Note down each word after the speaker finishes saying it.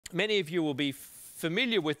Many of you will be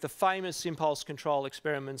familiar with the famous impulse control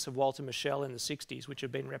experiments of Walter Mischel in the 60s, which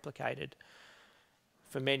have been replicated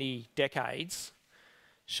for many decades,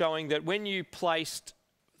 showing that when you placed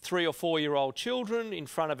 3 or 4-year-old children in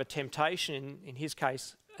front of a temptation, in his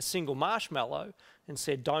case, a single marshmallow, and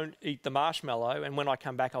said, don't eat the marshmallow, and when I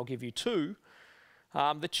come back, I'll give you 2,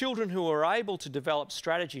 the children who were able to develop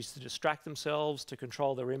strategies to distract themselves, to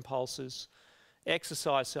control their impulses,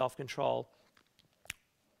 exercise self-control,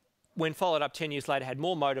 when followed up 10 years later, had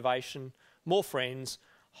more motivation, more friends,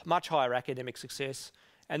 much higher academic success,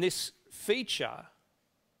 and this feature,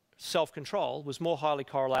 self-control, was more highly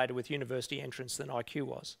correlated with university entrance than IQ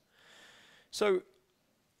was. So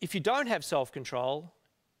if you don't have self-control,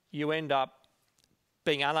 you end up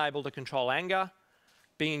being unable to control anger,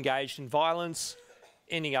 being engaged in violence,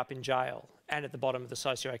 ending up in jail and at the bottom of the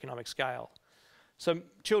socioeconomic scale. So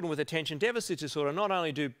children with attention deficit disorder not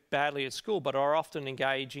only do badly at school, but are often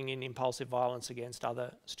engaging in impulsive violence against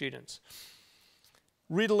other students.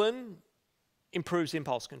 Ritalin improves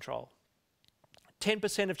impulse control.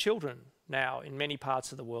 10% of children now in many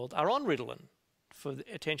parts of the world are on Ritalin for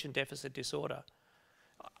attention deficit disorder.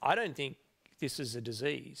 I don't think this is a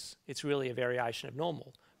disease. It's really a variation of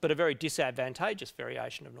normal, but a very disadvantageous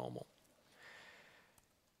variation of normal.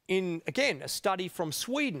 In, again, a study from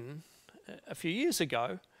Sweden a few years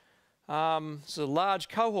ago, it's a large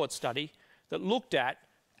cohort study that looked at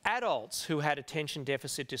adults who had attention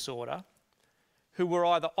deficit disorder who were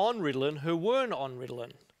either on Ritalin, who weren't on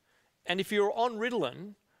Ritalin. And if you were on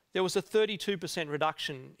Ritalin, there was a 32%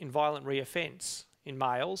 reduction in violent reoffence in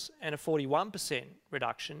males and a 41%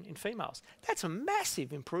 reduction in females. That's a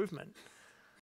massive improvement